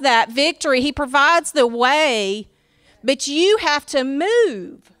provides that victory. He provides the way, but you have to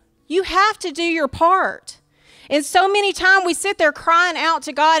move. You have to do your part. And so many times we sit there crying out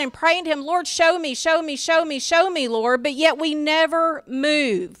to God and praying to him, Lord, show me, show me, show me, show me, Lord, but yet we never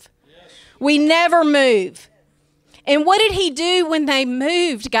move. Yes. We never move. And what did he do when they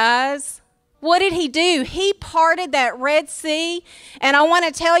moved, guys? What did he do? He parted that Red Sea. And I want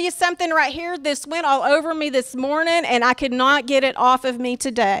to tell you something right here. This went all over me this morning, and I could not get it off of me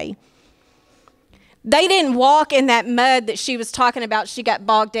today. They didn't walk in that mud that she was talking about she got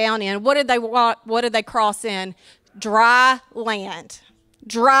bogged down in. What did they walk? What did they cross in? Dry land.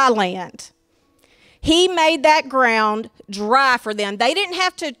 Dry land. He made that ground dry for them. They didn't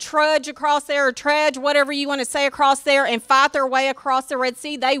have to trudge across there or trudge, whatever you want to say, across there and fight their way across the Red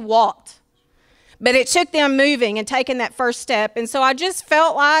Sea. They walked. But it took them moving and taking that first step. And so I just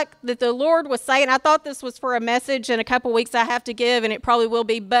felt like that the Lord was saying, I thought this was for a message in a couple weeks I have to give, and it probably will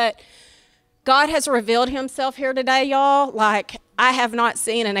be, but God has revealed himself here today, y'all, like I have not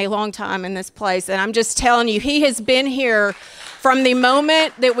seen in a long time in this place. And I'm just telling you, he has been here from the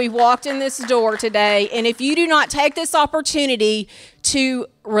moment that we walked in this door today. And if you do not take this opportunity to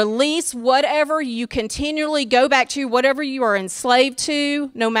release whatever you continually go back to, whatever you are enslaved to,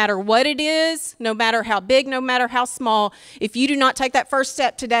 no matter what it is, no matter how big, no matter how small, if you do not take that first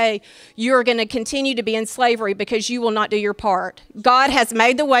step today, you are going to continue to be in slavery because you will not do your part. God has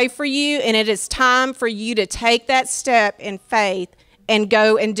made the way for you, and it is time for you to take that step in faith and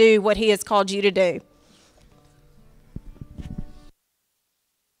go and do what he has called you to do.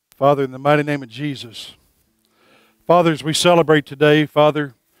 Father, in the mighty name of Jesus, Father, as we celebrate today,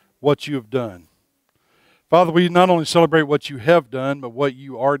 Father, what you have done. Father, we not only celebrate what you have done, but what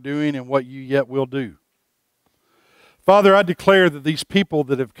you are doing and what you yet will do. Father, I declare that these people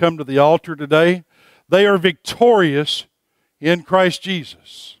that have come to the altar today, they are victorious in Christ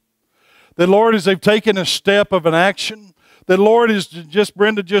Jesus. That, Lord, as they've taken a step of an action, that, Lord, as just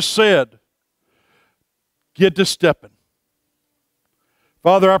Brenda just said, get to stepping.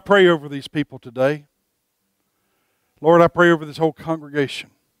 Father, I pray over these people today. Lord, I pray over this whole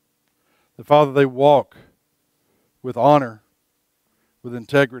congregation that, Father, they walk with honor, with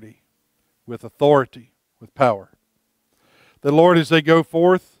integrity, with authority, with power. That, Lord, as they go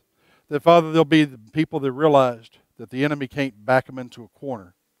forth, that, Father, they'll be the people that realized that the enemy can't back them into a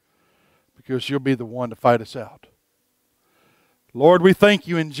corner because you'll be the one to fight us out. Lord, we thank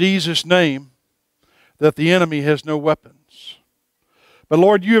you in Jesus' name. that the enemy has no weapons. But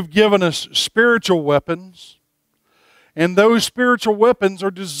Lord, you have given us spiritual weapons, and those spiritual weapons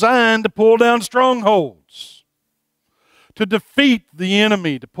are designed to pull down strongholds, to defeat the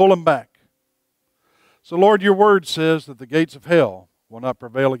enemy, to pull him back. So Lord, your word says that the gates of hell will not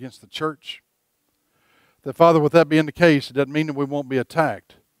prevail against the church. That, Father, with that being the case, it doesn't mean that we won't be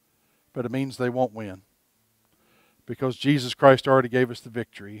attacked, but it means they won't win. Because Jesus Christ already gave us the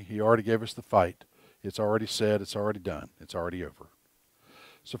victory. He already gave us the fight. It's already said. It's already done. It's already over.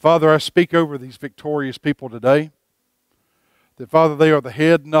 So, Father, I speak over these victorious people today. That, Father, they are the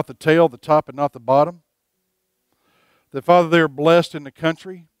head, not the tail, the top and not the bottom. That, Father, they are blessed in the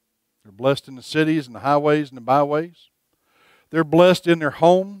country. They're blessed in the cities and the highways and the byways. They're blessed in their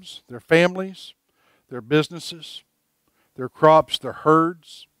homes, their families, their businesses, their crops, their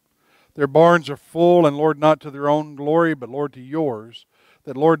herds. Their barns are full, and Lord, not to their own glory, but Lord, to yours.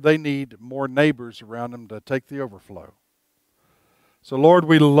 That, Lord, they need more neighbors around them to take the overflow. So, Lord,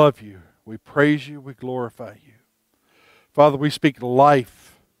 we love you. We praise you. We glorify you. Father, we speak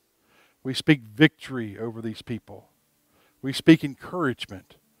life. We speak victory over these people. We speak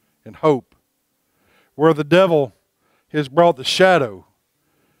encouragement and hope. Where the devil has brought the shadow,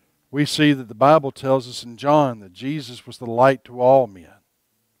 we see that the Bible tells us in John that Jesus was the light to all men,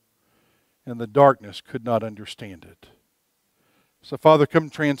 and the darkness could not understand it. So, Father, come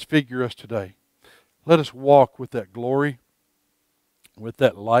transfigure us today. Let us walk with that glory, with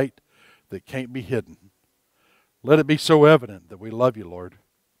that light that can't be hidden. Let it be so evident that we love you, Lord,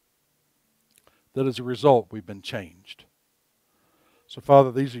 that as a result we've been changed. So,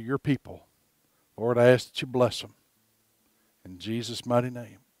 Father, these are your people. Lord, I ask that you bless them. In Jesus' mighty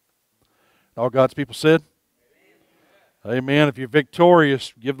name. All God's people said? Amen. Amen. If you're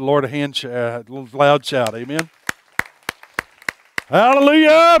victorious, give the Lord a hand, a little loud shout. Amen.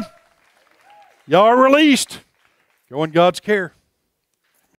 Hallelujah. Y'all are released. Go in God's care.